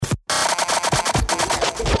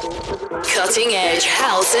cutting edge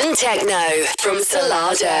house and techno from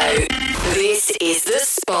Salado. This is The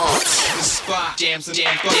Spot. The spot. Jams in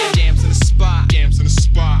the spot. Jams in the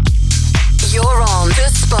spot. You're on The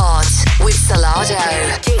Spot with Salado.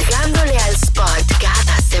 Llegándole al spot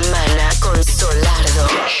cada semana con Solardo.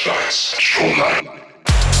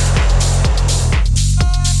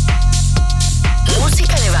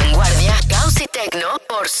 Música de vanguardia, house y techno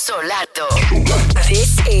por Solardo.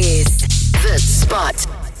 This is The Spot.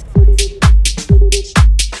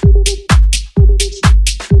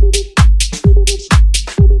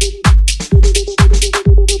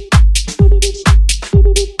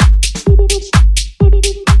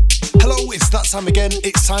 It's that time again.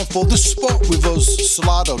 It's time for The Spot with us,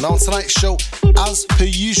 Salado. Now on tonight's show, as per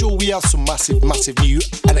usual, we have some massive new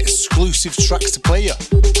and exclusive tracks to play you.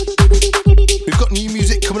 We've got new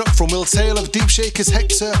music coming up from Will Taylor, Deep Shakers,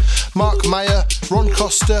 Hector, Mark Meyer, Ron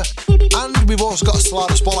Costa, and we've also got a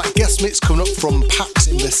Salado Spotlight guest mix coming up from Pax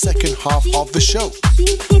in the second half of the show.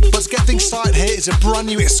 But to get things started, here is a brand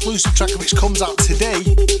new exclusive track which comes out today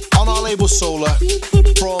on our label Solar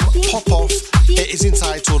from Pop Off. It is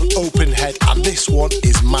entitled Open Head, and this one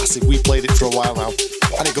is massive. We played it for a while now,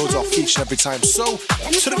 and it goes off each and every time. So,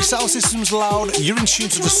 turn up your sound systems loud. You're in tune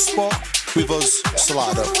to The Spot with us,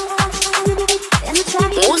 Salado.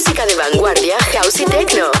 Música de vanguardia, house y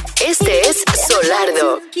techno. Este es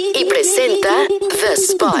Solardo y presenta The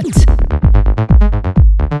Spot.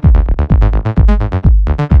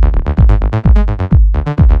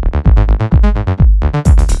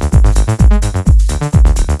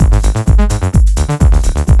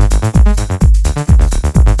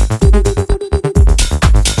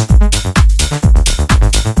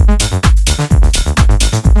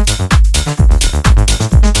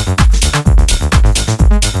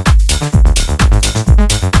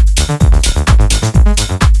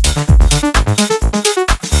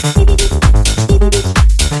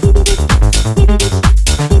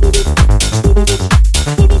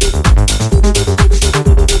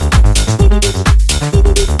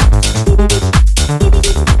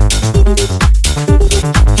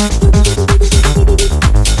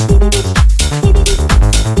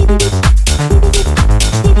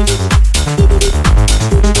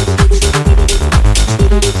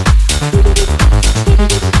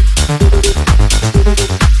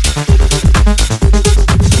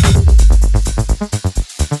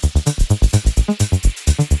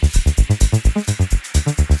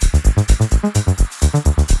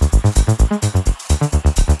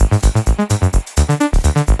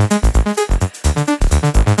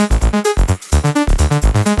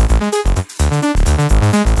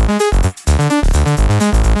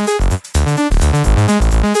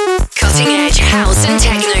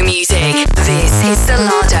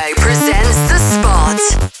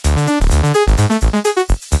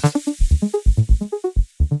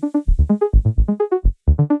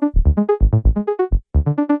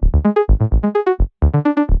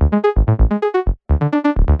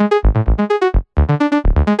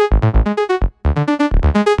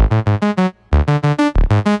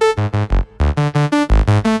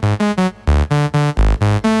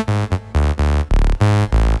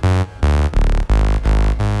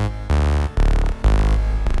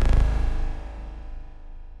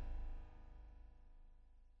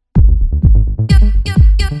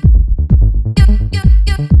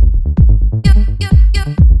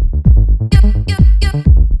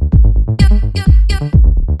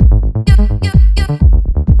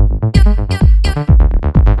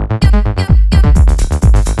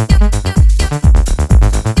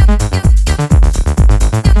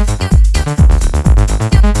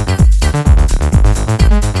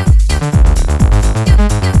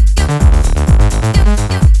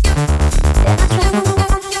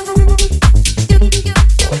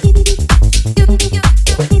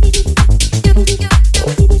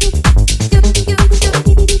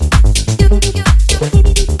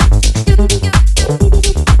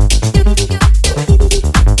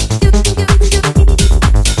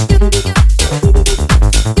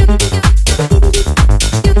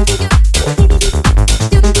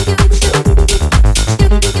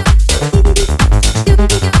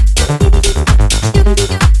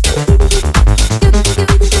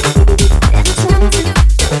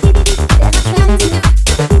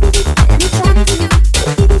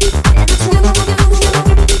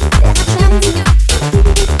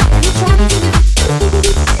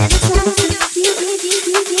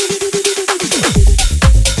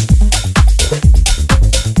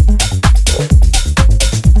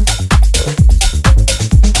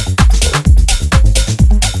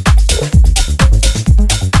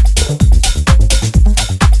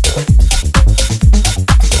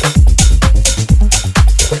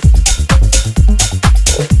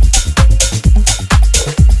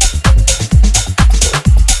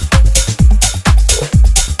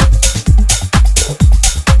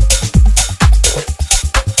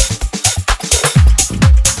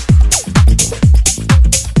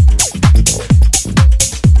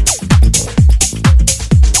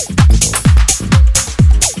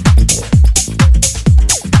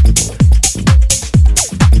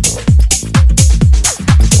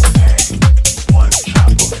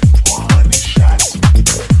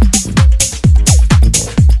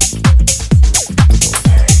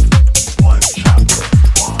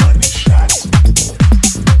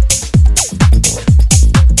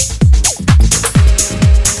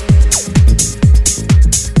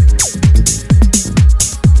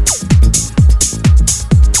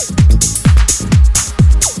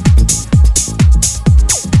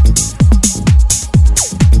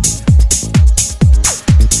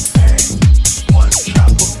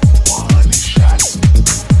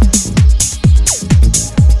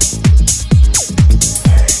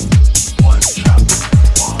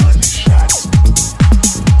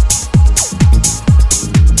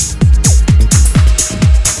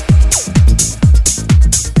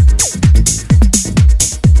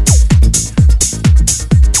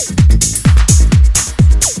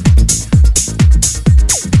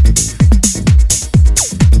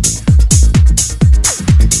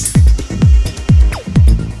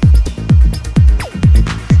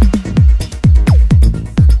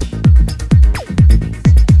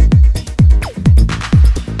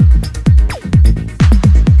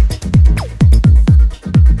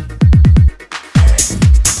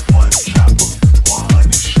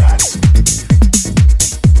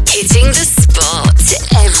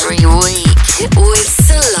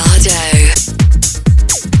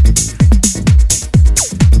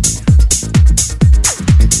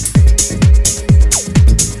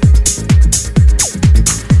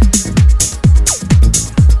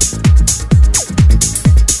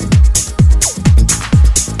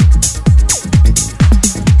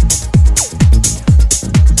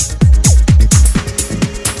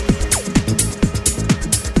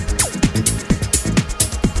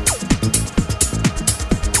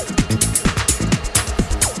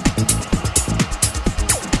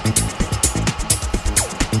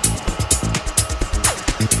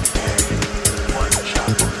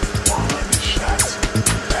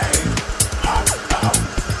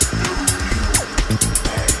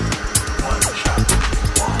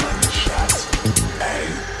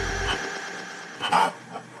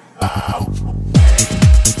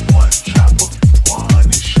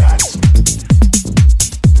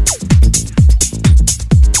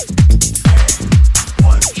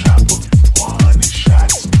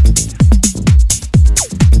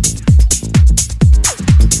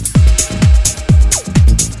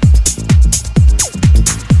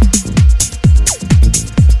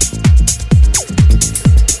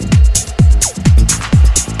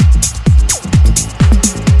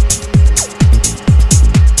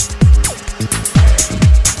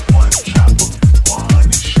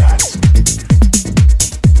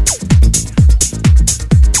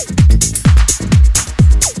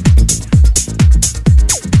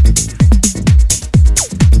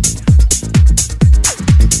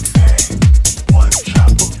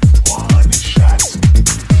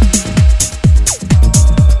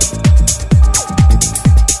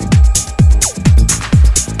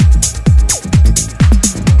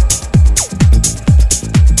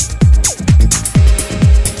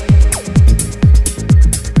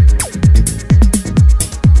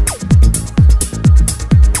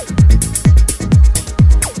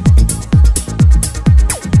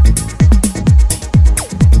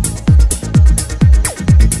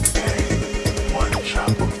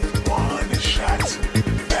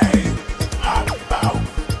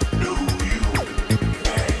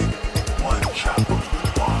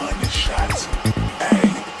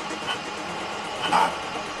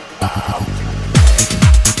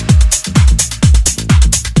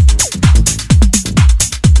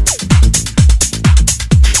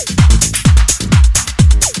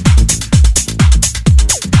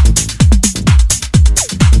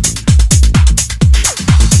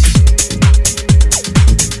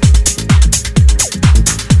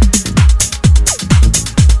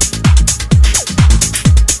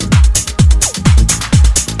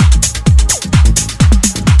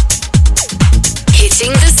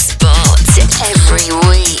 Hitting the spot every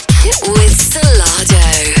week with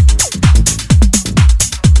Solardo.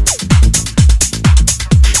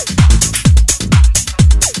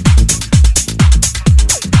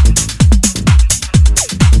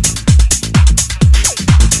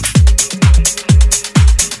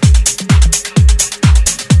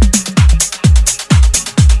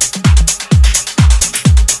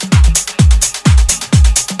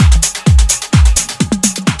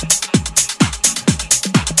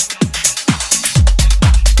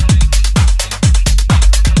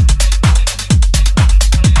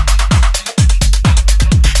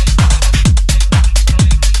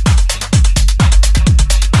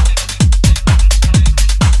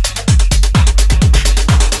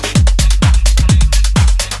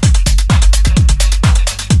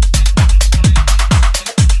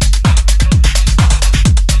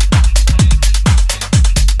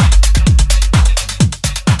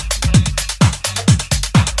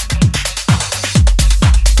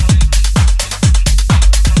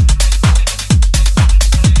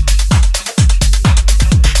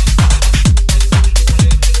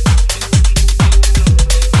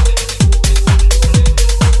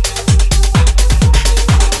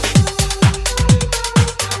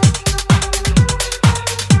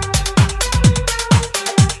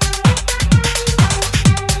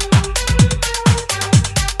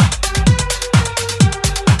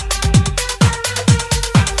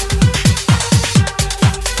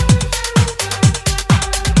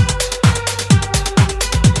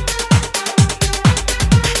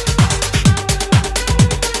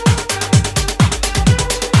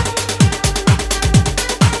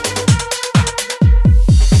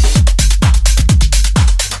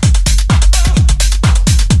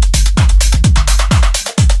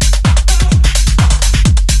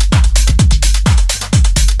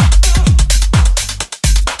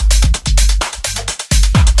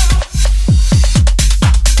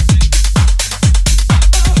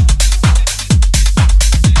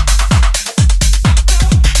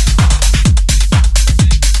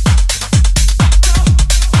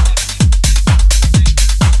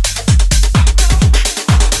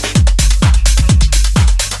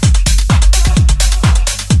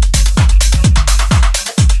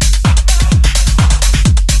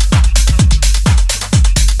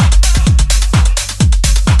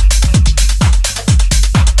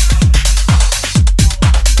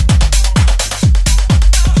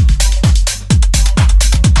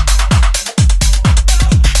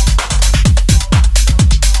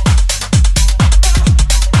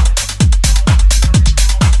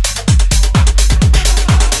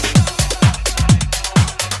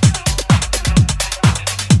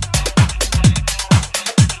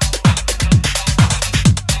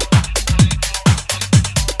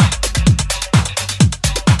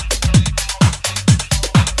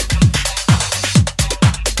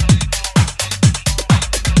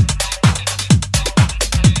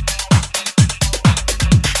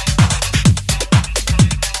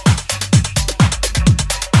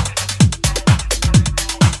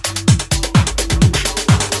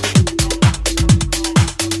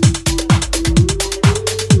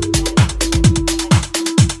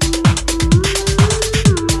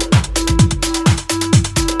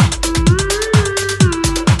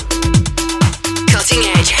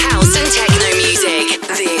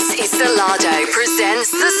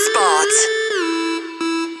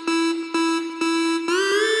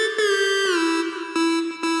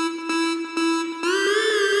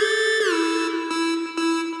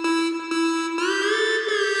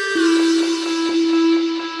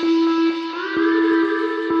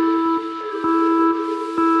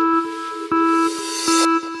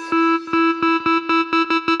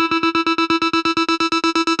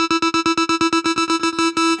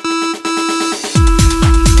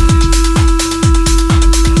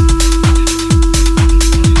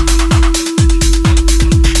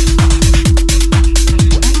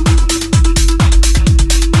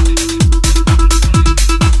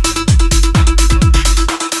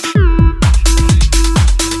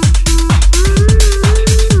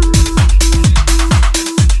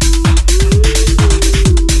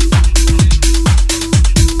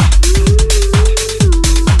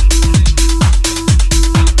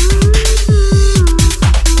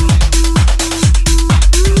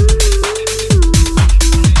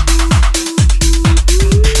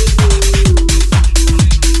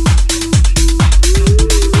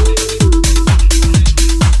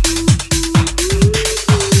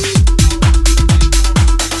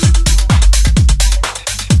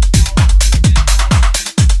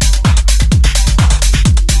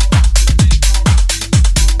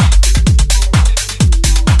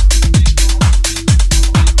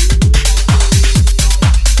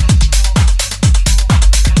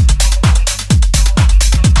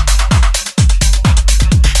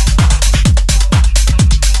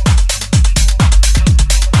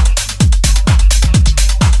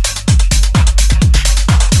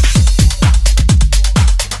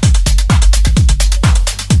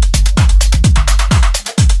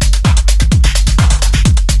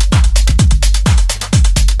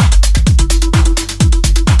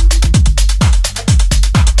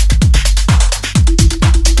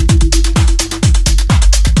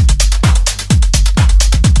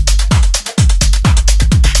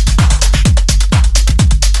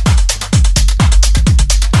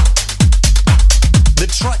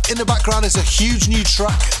 track in the background is a huge new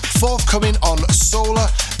track, forthcoming on Solar,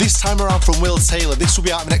 this time around from Will Taylor. This will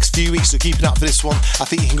be out in the next few weeks, so keep an eye out for this one. I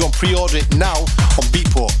think you can go and pre-order it now on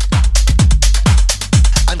Beatport.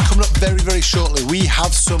 And coming up very, very shortly, we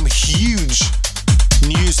have some huge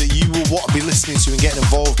news that you will want to be listening to and getting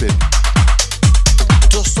involved in.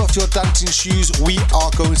 Dust off your dancing shoes, we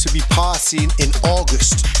are going to be partying in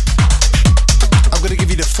August. I'm going to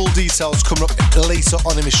give you the full details coming up later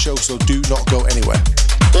on in the show, so do not go anywhere.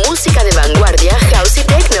 Música de vanguardia, house y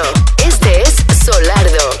techno. Este es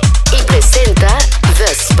Solardo y presenta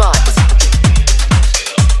The Spot.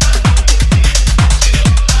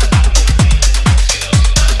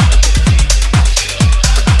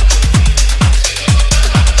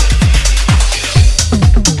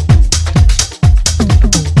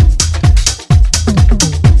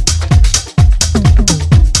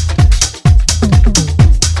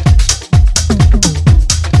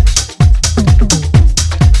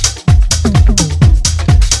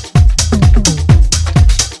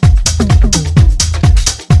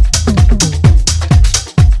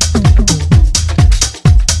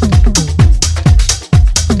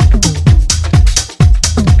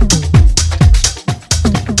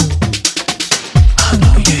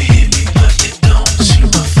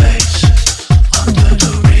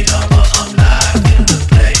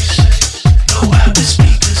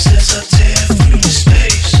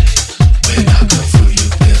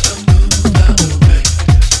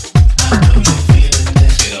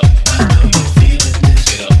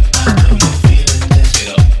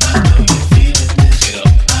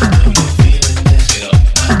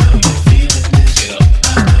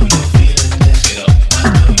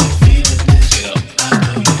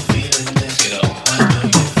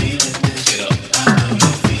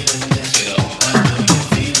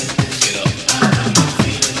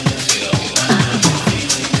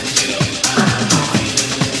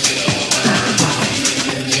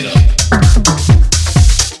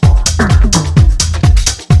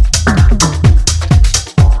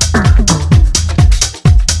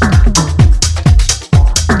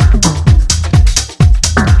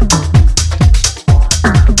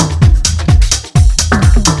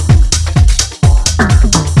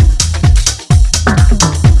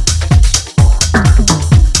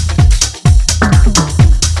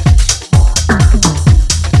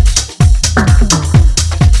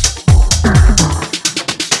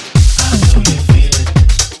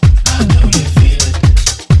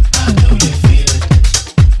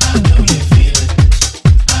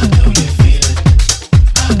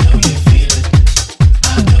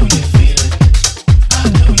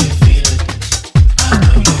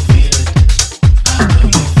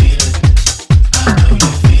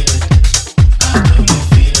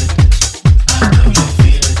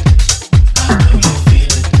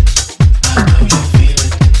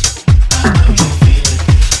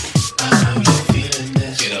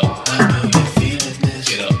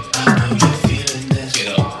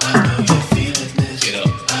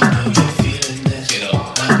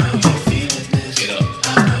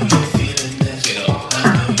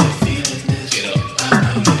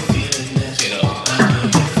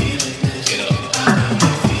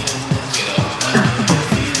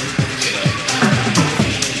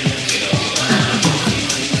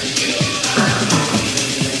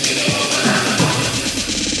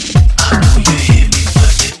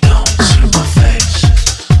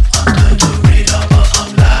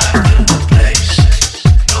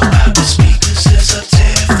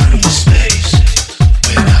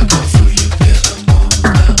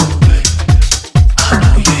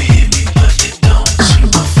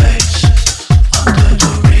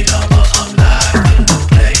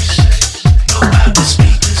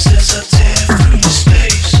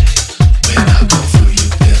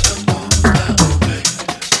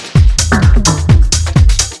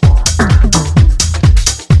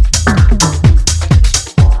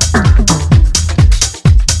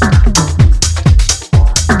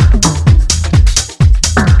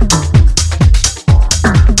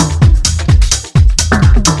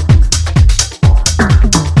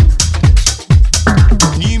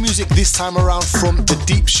 Time around from the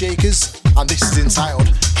Deep Shakers, and this is entitled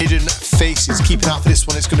Hidden Faces. Keep an eye out for this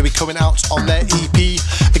one, it's going to be coming out on their EP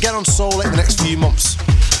again on Soul in the next few months.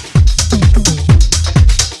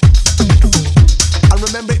 And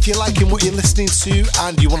remember, if you're liking what you're listening to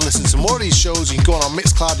and you want to listen to more of these shows, you can go on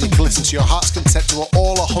Mixcloud and you can listen to your heart's content to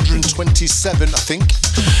all 127, I think,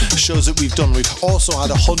 shows that we've done. We've also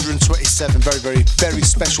had 127 very, very, very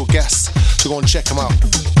special guests, so go and check them out.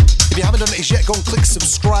 If you haven't done it as yet, go and click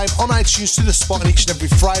subscribe on iTunes to The Spot, and each and every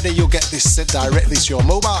Friday you'll get this sent directly to your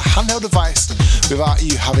mobile handheld device without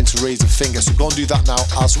you having to raise a finger. So go and do that now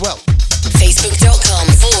as well.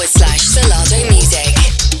 Facebook.com/Solardo Music.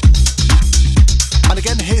 And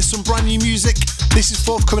again, here's some brand new music. This is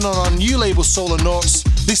forthcoming on our new label Solar Notes,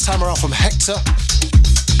 this time around from Hector.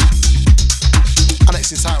 And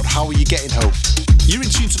it's entitled How Are You Getting Home? You're in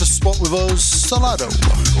tune to The Spot with us, Solardo.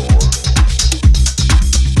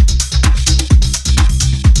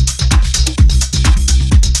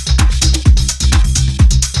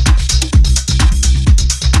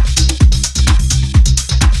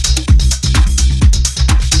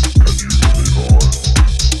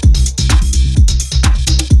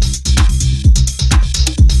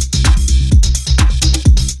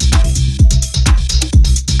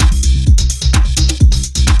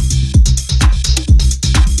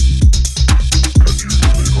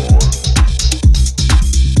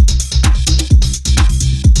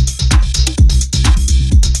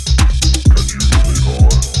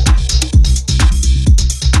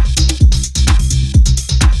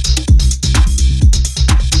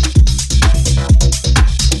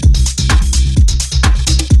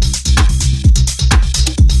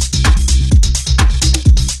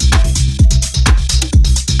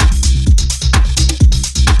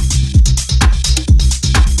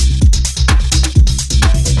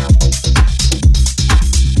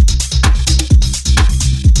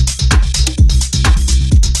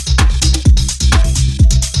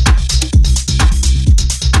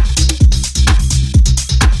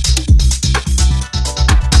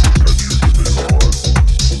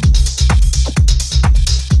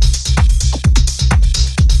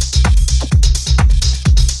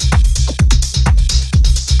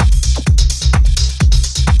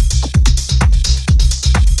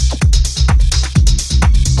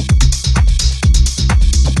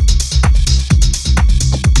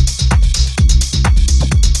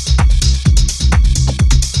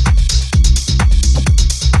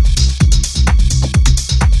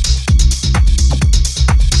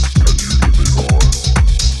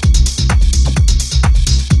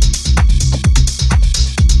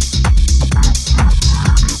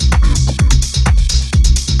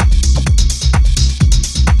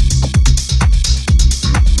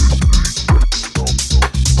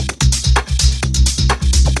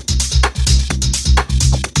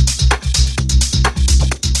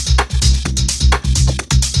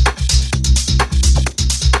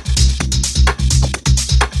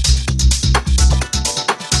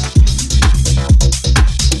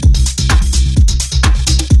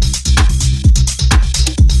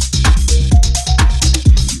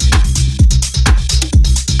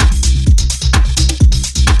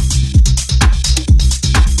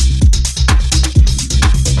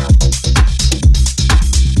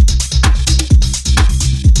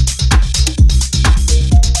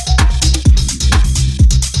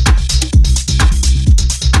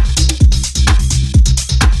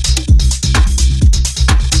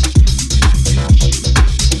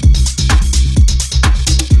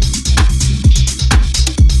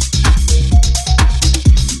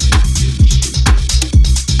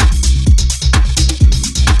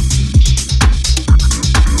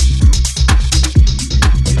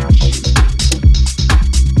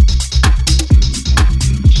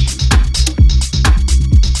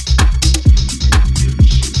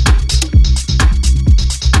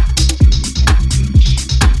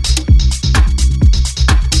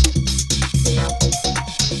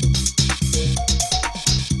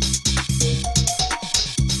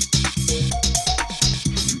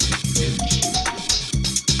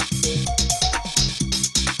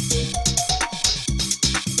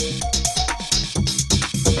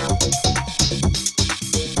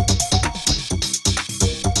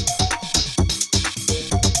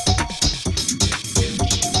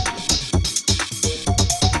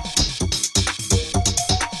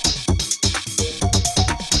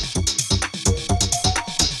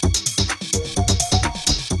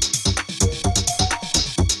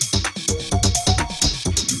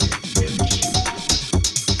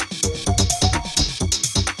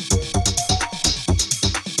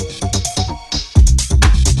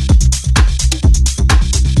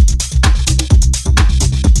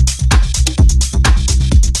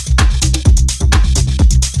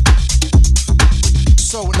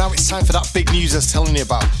 time for that big news I was telling you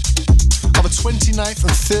about. On the 29th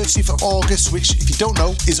and 30th of August, which, if you don't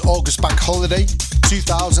know, is August Bank Holiday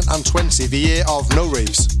 2020, the year of no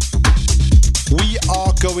raves, we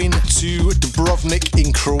are going to Dubrovnik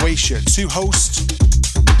in Croatia to host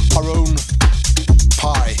our own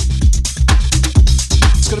party.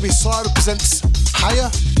 It's going to be Solardo Presents Higher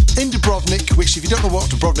in Dubrovnik, which if you don't know what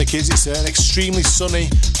Dubrovnik is, it's an extremely sunny,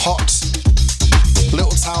 hot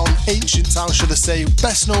little town, ancient town should I say,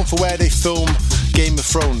 best known for where they film Game of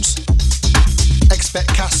Thrones. Expect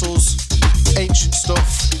castles, ancient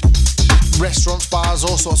stuff, restaurants, bars,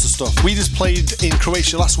 all sorts of stuff. We just played in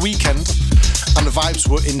Croatia last weekend and the vibes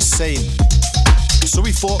were insane. So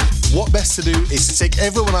we thought what best to do is to take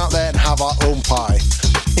everyone out there and have our own party.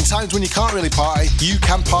 In times when you can't really party, you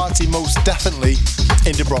can party most definitely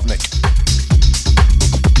in Dubrovnik.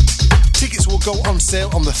 Tickets will go on sale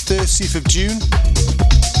on the 30th of June.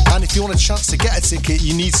 And if you want a chance to get a ticket,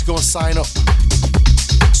 you need to go and sign up.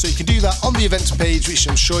 So you can do that on the events page, which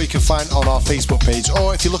I'm sure you can find on our Facebook page.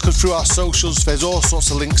 Or if you're looking through our socials, there's all sorts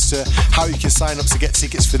of links to how you can sign up to get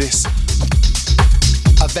tickets for this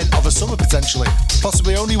event of the summer potentially.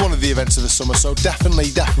 Possibly only one of the events of the summer, so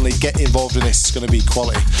definitely get involved in this. It's going to be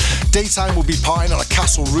quality. Daytime we'll be partying on a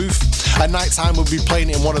castle roof. At nighttime we'll be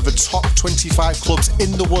playing in one of the top 25 clubs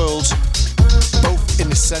in the world, both in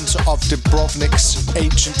the centre of Dubrovnik's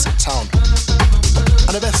ancient town.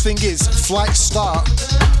 And the best thing is, flights start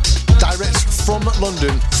direct from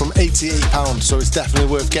London from £88, so it's definitely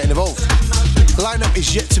worth getting involved. The lineup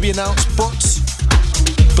is yet to be announced, but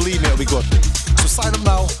believe me, it'll be good. So sign up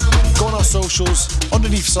now, go on our socials,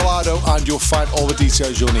 underneath Solardo, and you'll find all the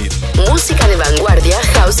details you'll need. Música de vanguardia,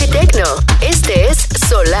 house y techno. Este es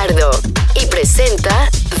Solardo y presenta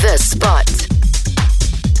The Spot.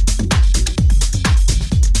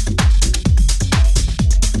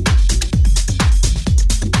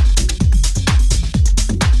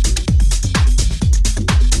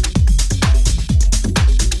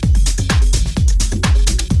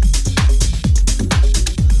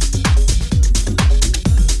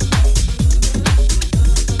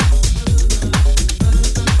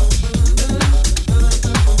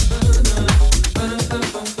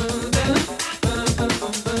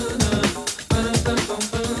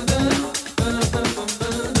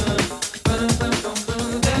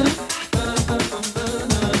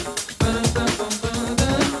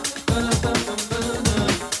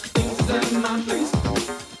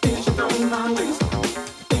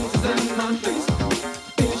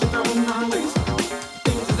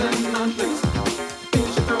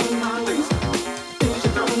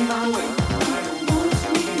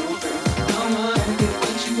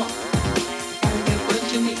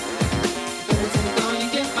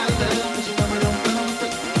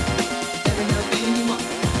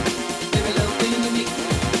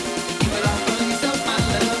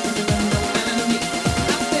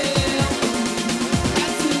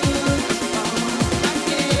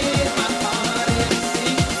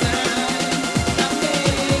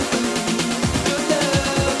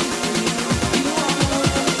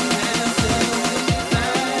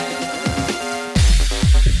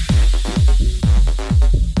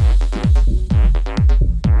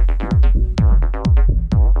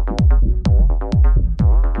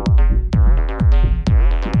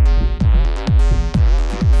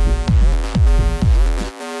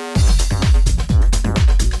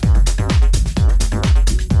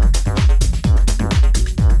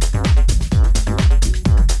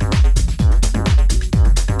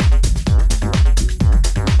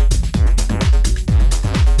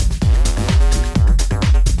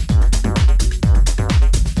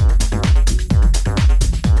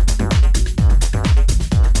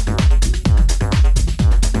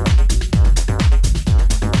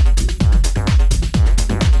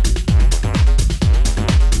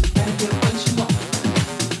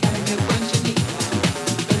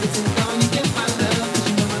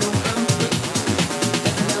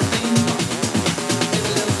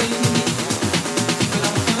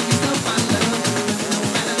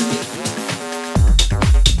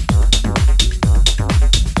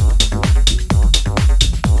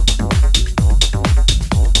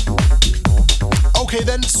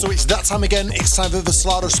 So it's that time again, it's time for the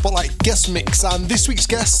Solardo Spotlight Guest Mix, and this week's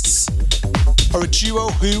guests are a duo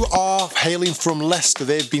who are hailing from Leicester.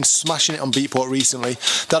 They've been smashing it on Beatport recently.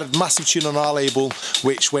 They had a massive tune on our label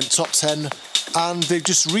which went top 10, and they've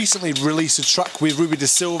just recently released a track with Ruby Da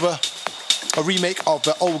Silva, a remake of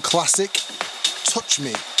the old classic Touch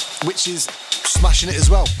Me, which is smashing it as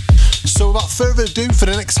well. So without further ado, for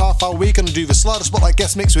the next half hour we're going to do the Solardo Spotlight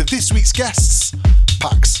Guest Mix with this week's guests,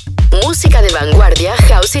 Pax. Música de vanguardia,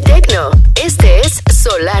 house y techno. Este es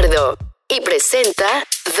Solardo y presenta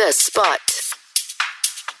The Spot.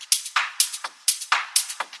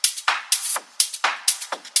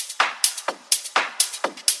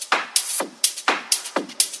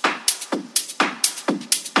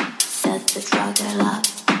 That's the drug I love.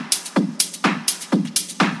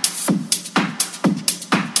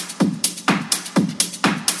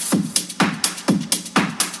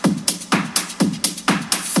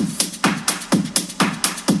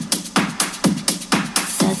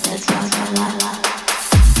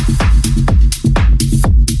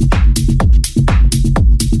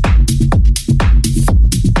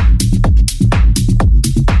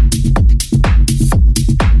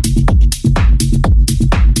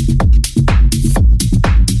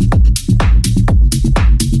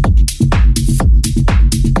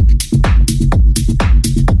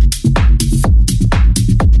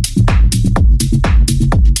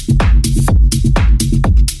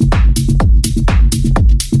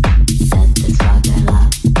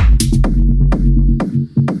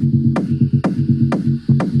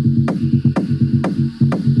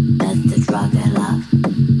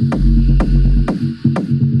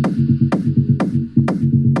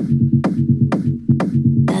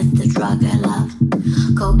 drug I love.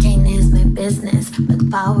 Cocaine is my business, but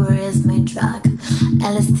power is my drug.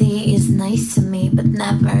 LSD is nice to me, but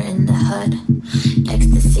never in the hood.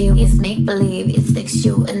 Ecstasy is make-believe, it sticks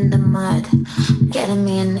you in the mud.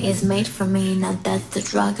 Ketamine is made for me, now that's the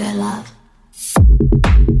drug I love.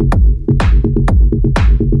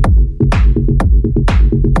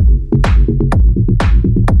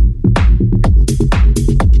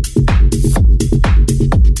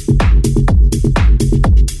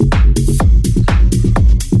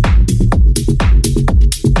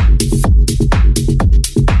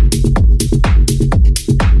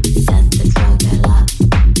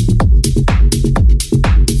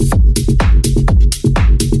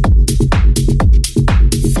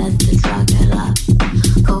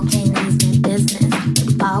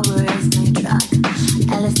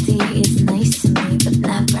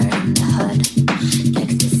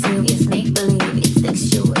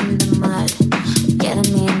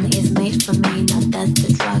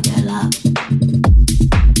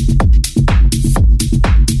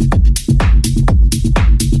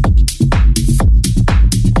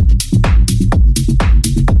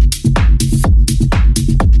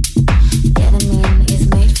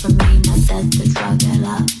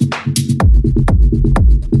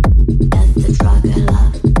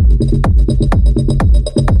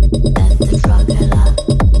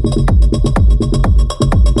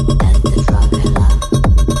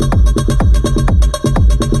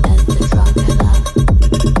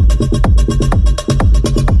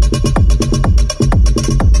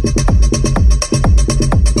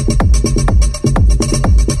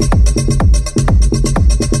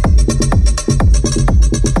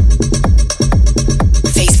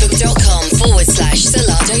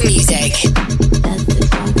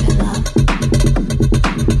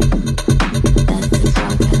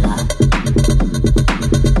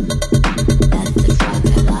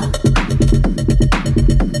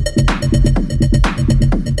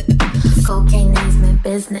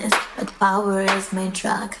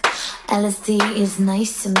 LSD is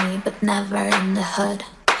nice to me, but never in the hood.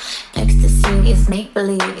 Ecstasy is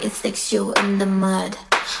make-believe, it sticks you in the mud.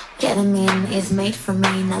 Ketamine is made for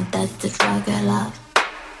me, now that's the drug I love.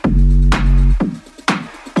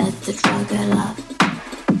 That's the drug I love.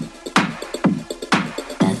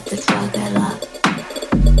 That's the drug I love.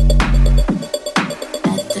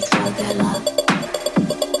 That's the drug I love.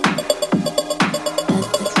 That's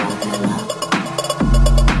the drug I love.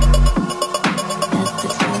 That's the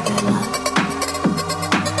drug I love.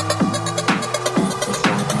 That's the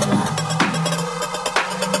drug I love.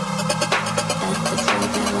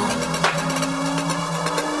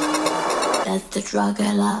 That's the drug I love. That's the drug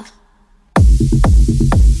I love.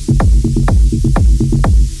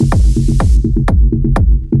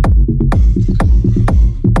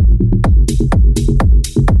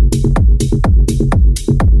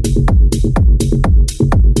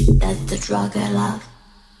 Drug I love.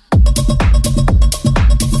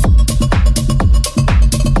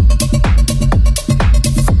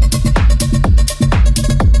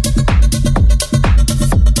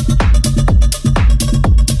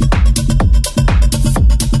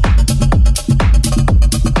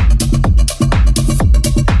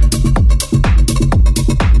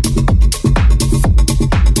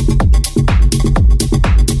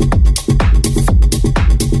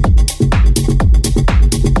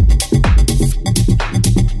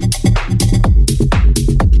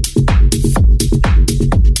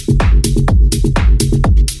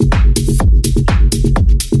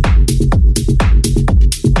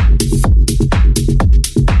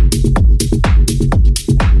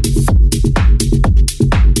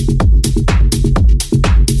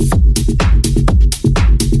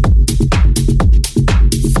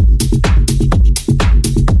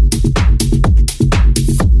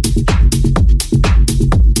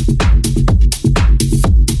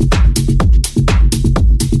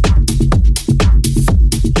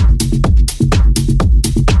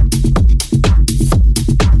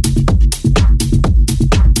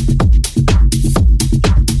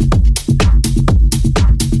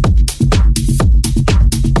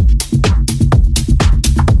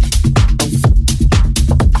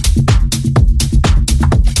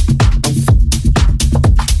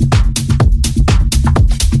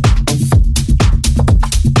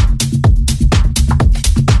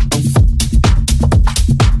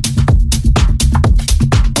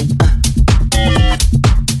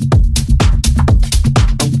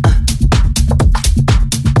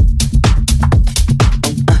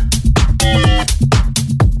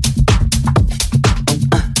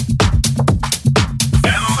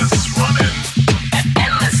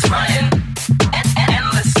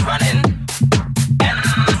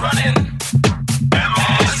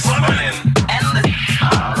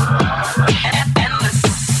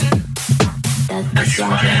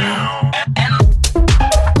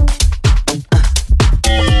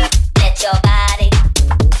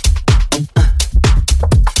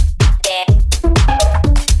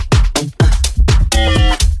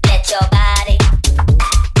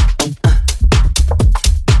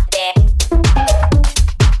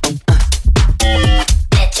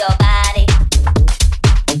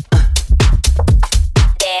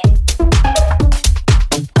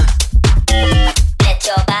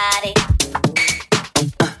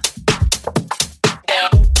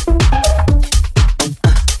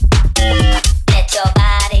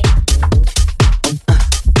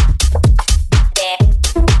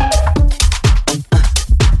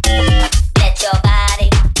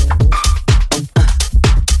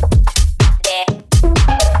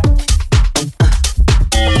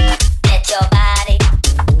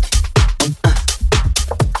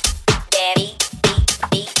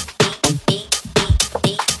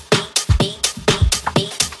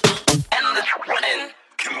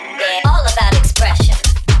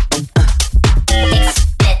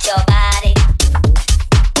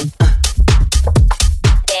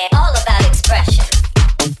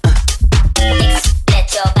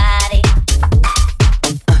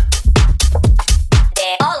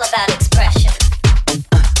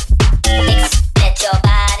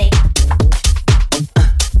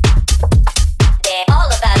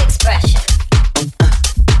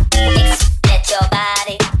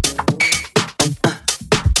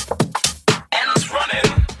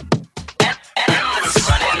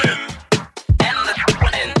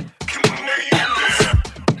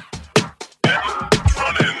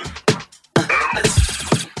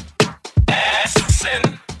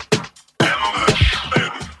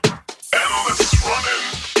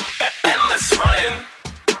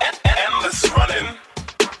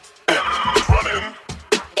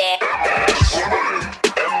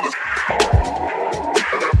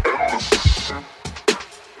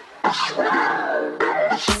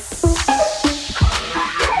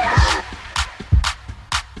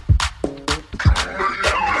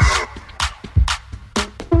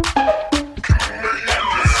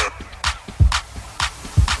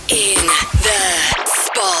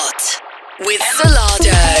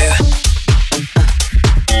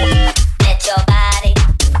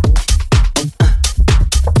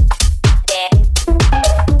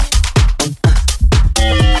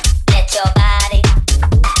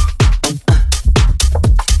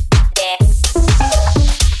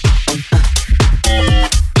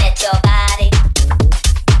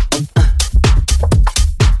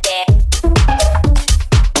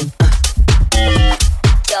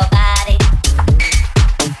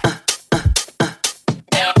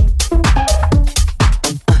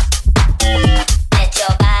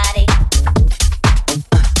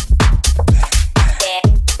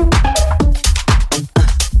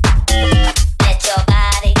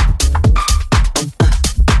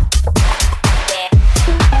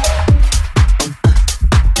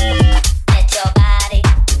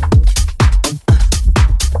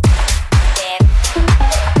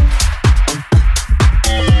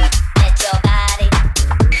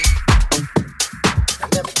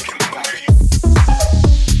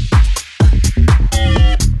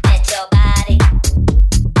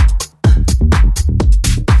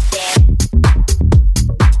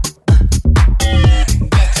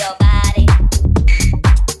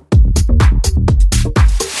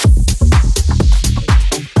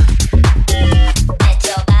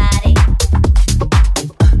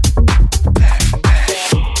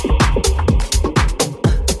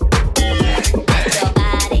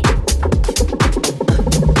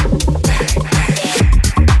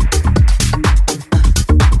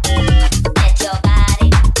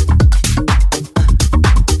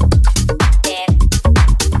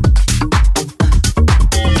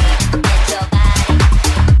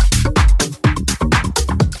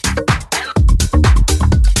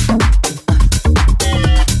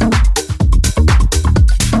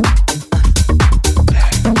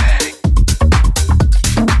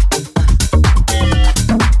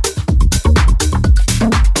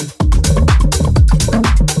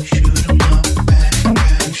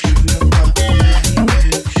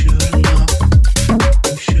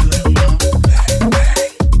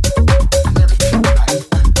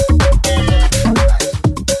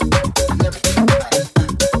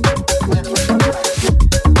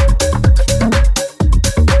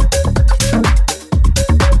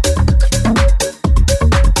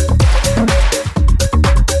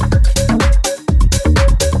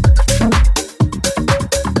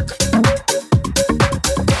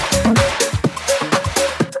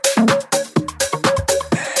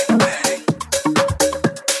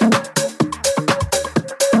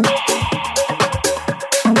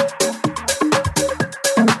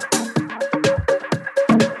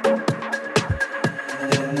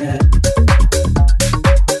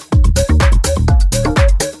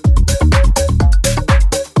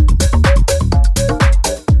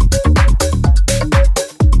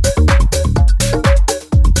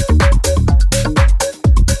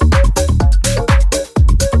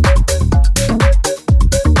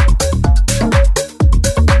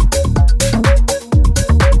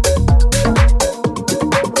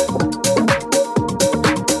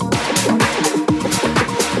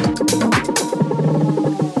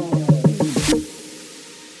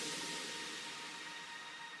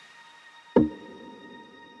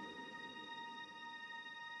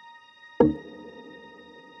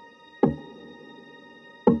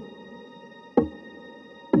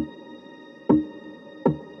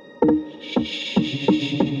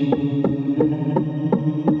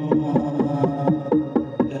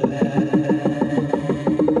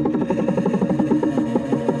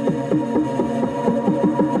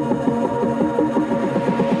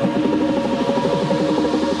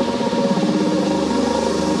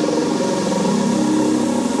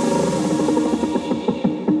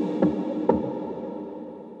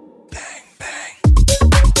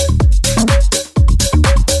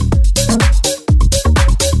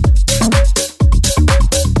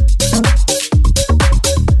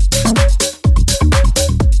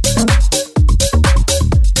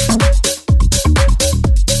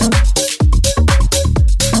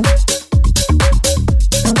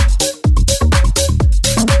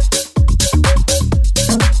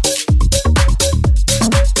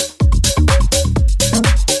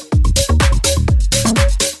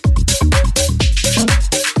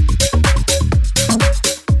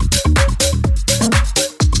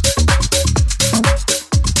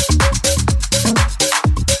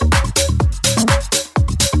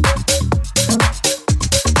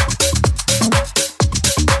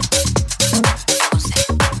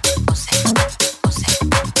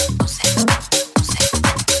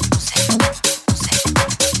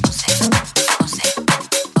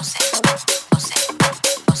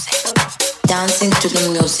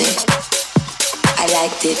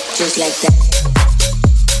 just like that.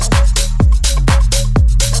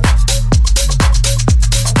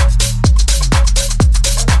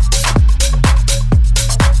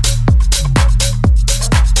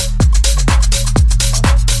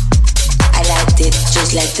 I liked it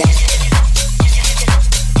just like that.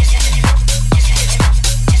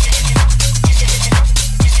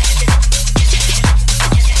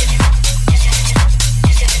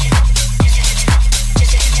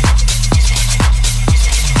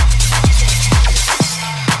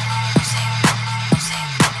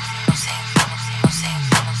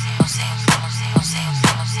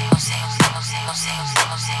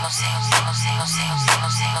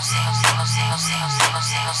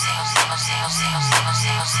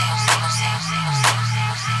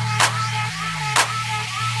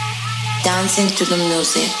 Dancing to the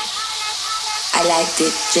music. I liked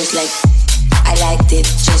it just like. I liked it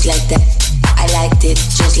just like that. I liked it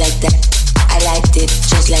just like that. I liked it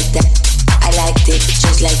just like that. I liked it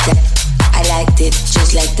just like that. I liked it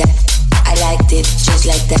just like that. I liked it just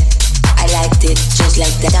like that. I liked it just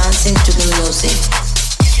like that. Dancing to the music.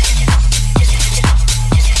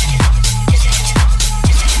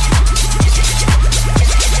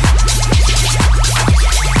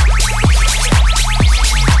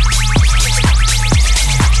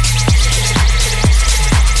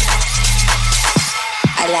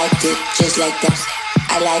 I liked it just like that.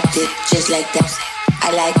 I liked it just like that.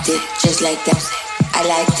 I liked it just like that. I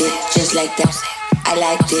liked it just like that. I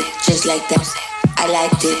liked it just like that. I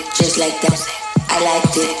liked it just like that. I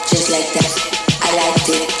liked it just like that. I liked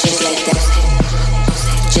it just like that.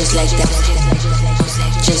 Just like that.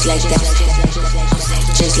 Just like that.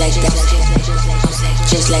 Just like that.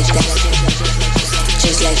 Just like that.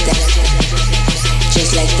 Just like that.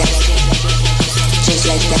 Just like that. Just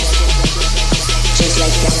like that.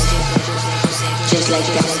 Just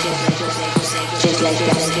like that, just like that, just like that, just like that, just like that, just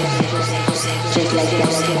like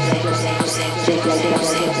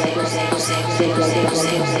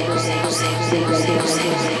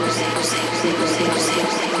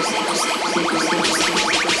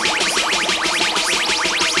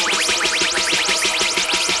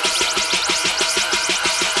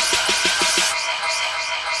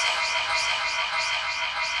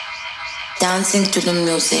dancing to the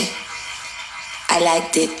music. I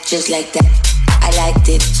liked it just like that. I liked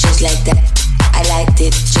it just like that. I liked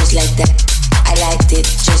it just like that. I liked it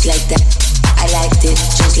just like that. I liked it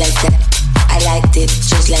just like that. I liked it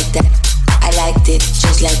just like that. I liked it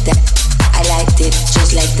just like that. I liked it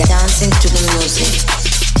just like that. Dancing to the music.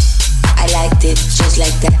 I liked it just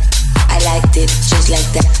like that. I liked it just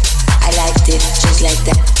like that. I liked it just like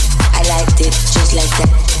that. I liked it just like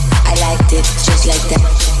that. I liked it just like that.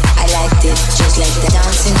 I liked it just like that.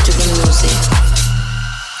 Dancing to the music.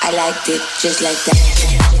 I liked it just like that.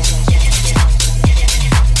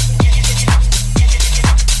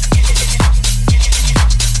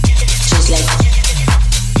 Just like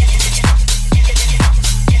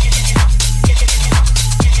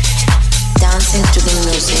dancing to the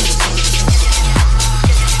music.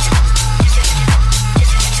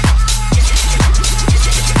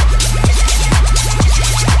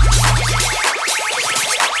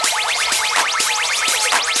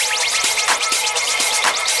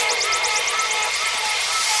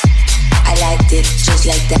 Just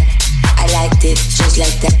like that. I liked it just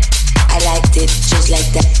like that. I liked it just like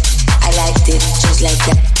that. I liked it just like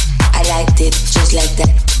that. I liked it just like that.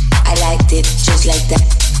 I liked it just like that.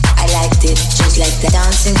 I liked it just like that.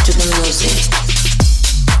 Dancing to the music.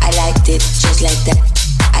 I liked it just like that.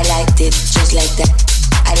 I liked it just like that.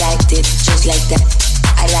 I liked it just like that.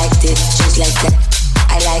 I liked it just like that.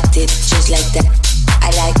 I liked it just like that. I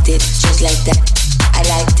liked it just like that. I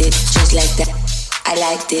liked it just like that. I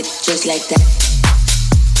liked it just like that.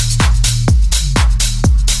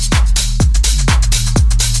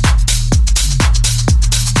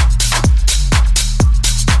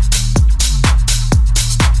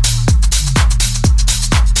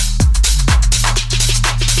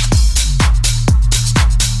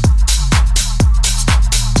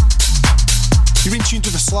 You're in tune to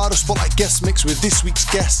the Solardo Spotlight guest mix with this week's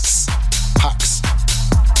guests, Pax.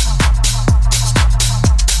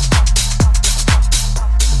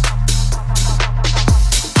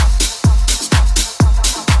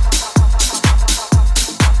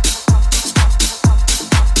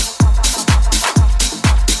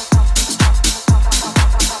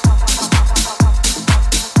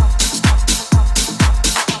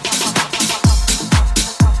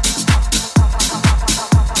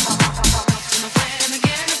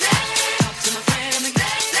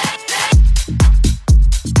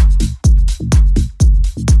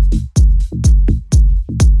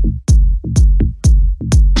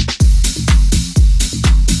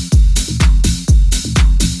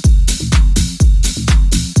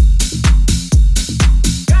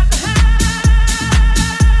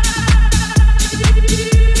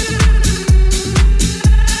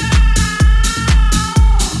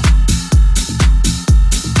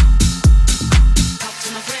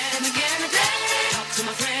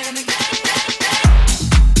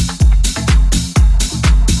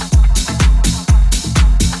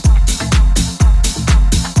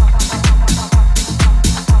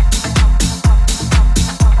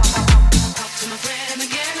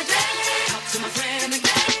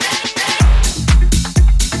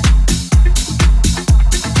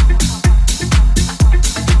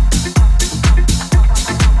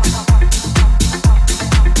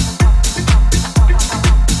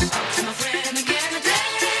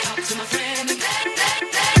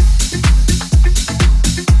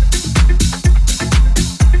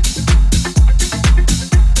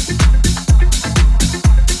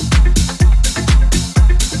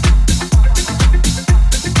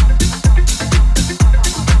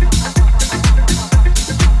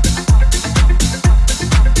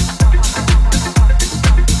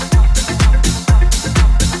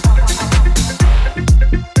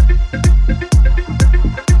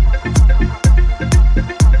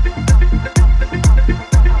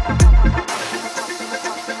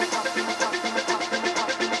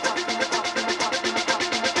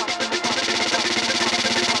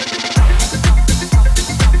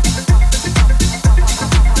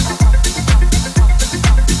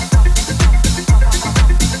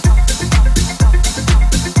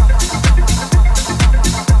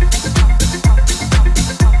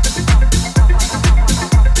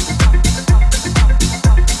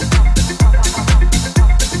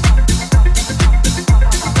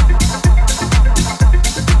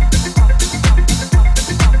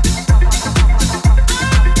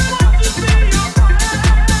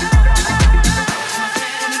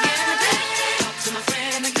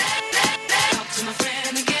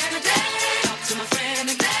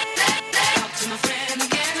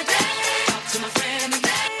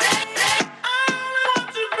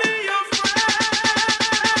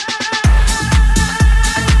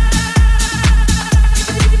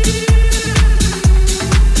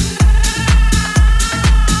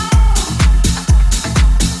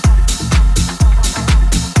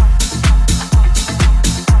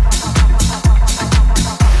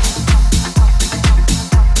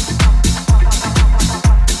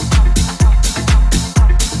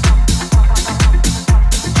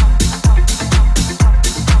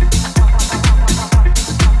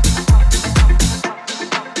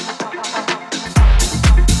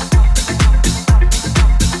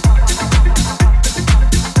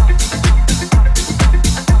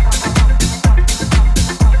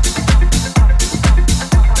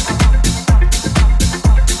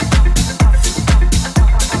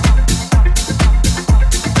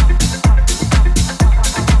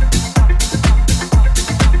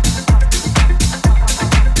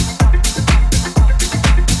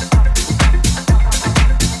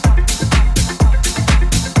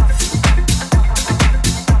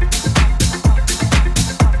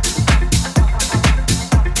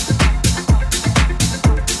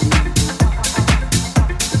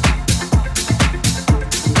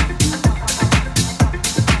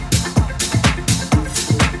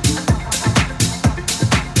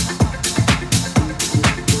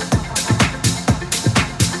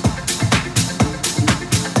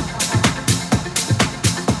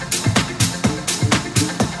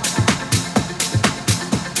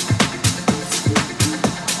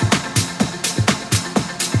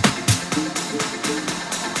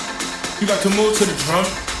 like to move to the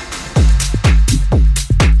drum?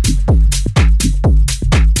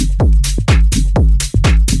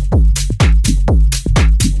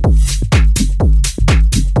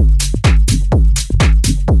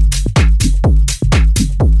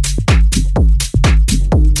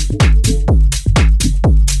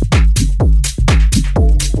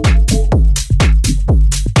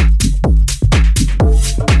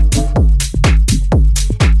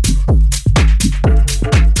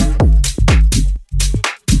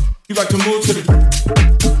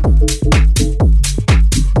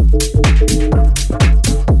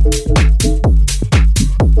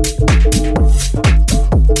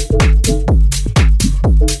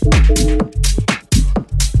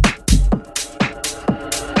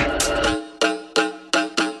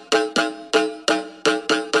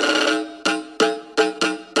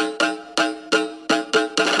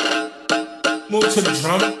 Move to the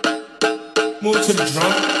drum. Move to the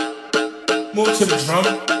drum. Move to the drum.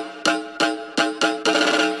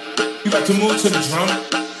 You got to move to the drum.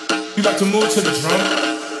 You got to move to the drum.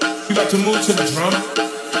 You got to move to the drum.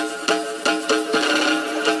 You got to move to the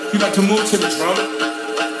drum. You got to move to the drum.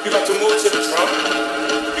 You got to move to the drum.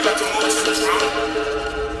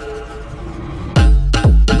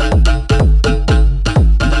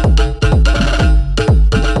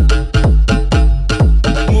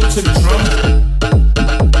 Move to the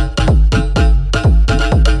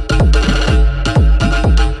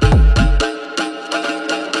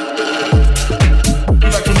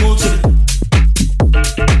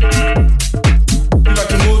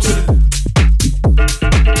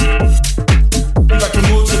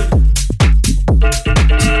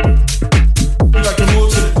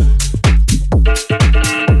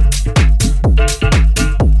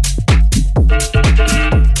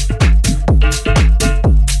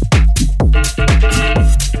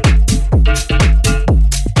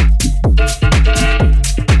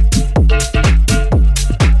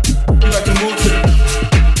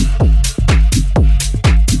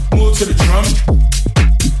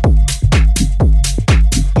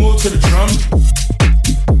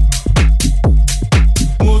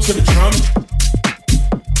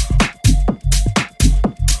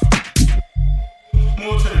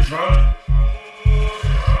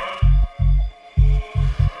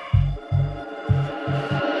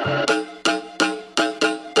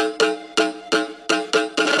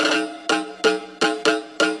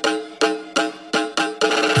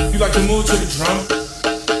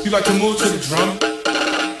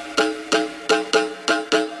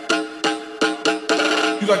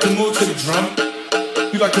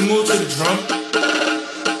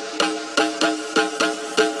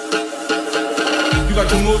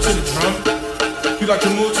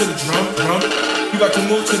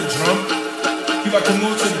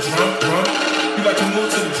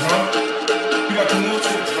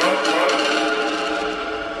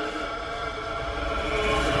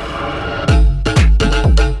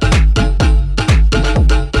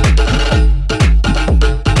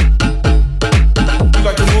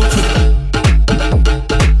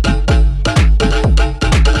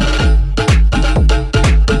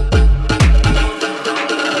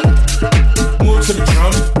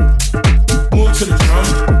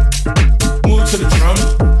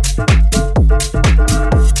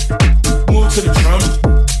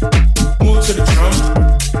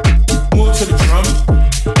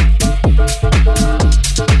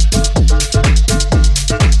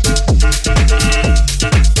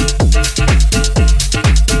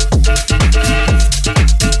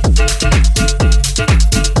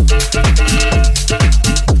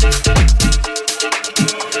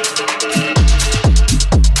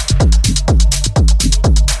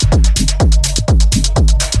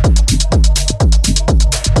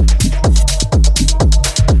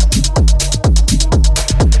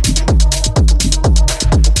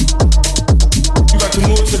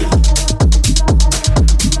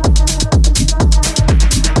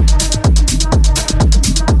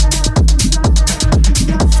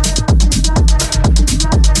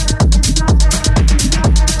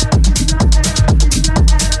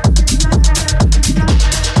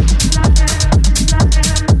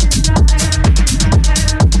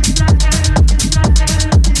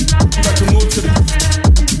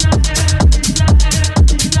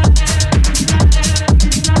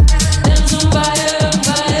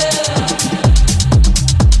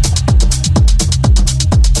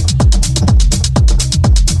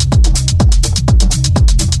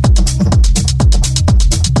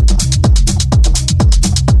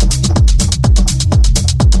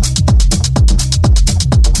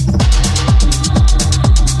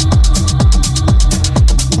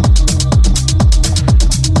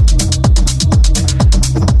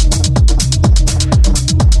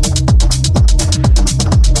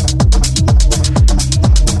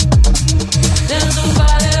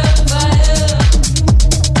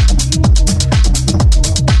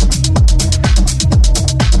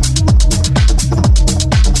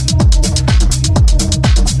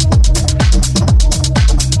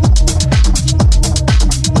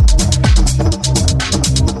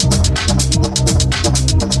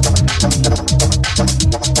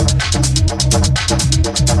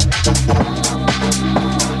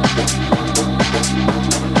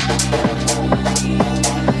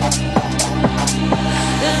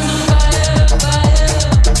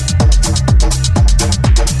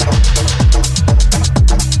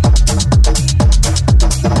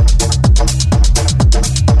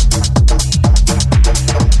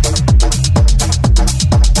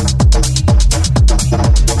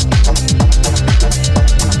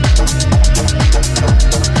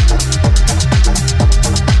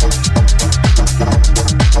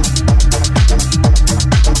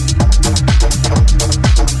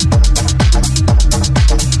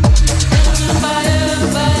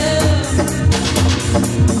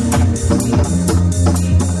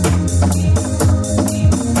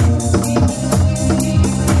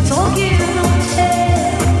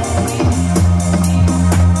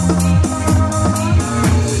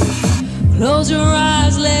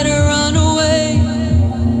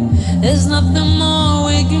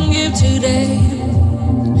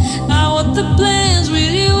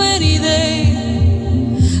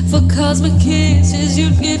cosmic kisses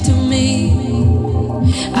you'd give to me.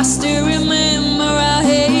 I still remember our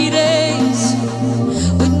heydays.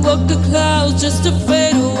 We'd walk the clouds just to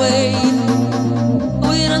fade away.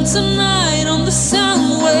 We'd dance tonight on the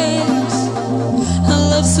sound waves. A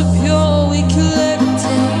love so pure we could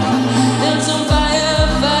levitate. Dance on fire,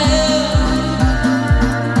 fire.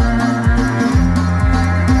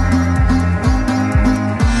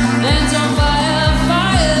 Dance on fire,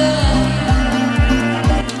 fire.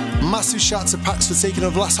 Massive shout to Pax for taking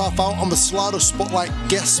over the last half hour on the Solardo Spotlight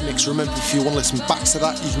guest mix. Remember, if you want to listen back to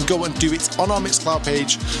that, you can go and do it on our Mixcloud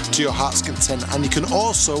page to your heart's content, and you can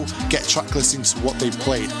also get track listings to what they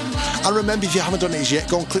played. And remember, if you haven't done it as yet,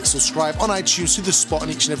 go and click subscribe on iTunes to The Spot,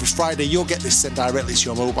 and each and every Friday you'll get this sent directly to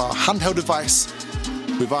your mobile handheld device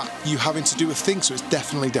without you having to do a thing, so it's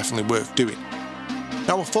definitely worth doing.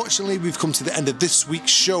 Now, unfortunately, we've come to the end of this week's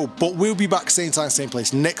show, but we'll be back same time, same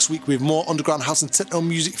place next week with more underground house and techno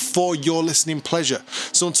music for your listening pleasure.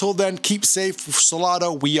 So until then, keep safe. With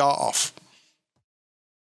Solardo, we are off.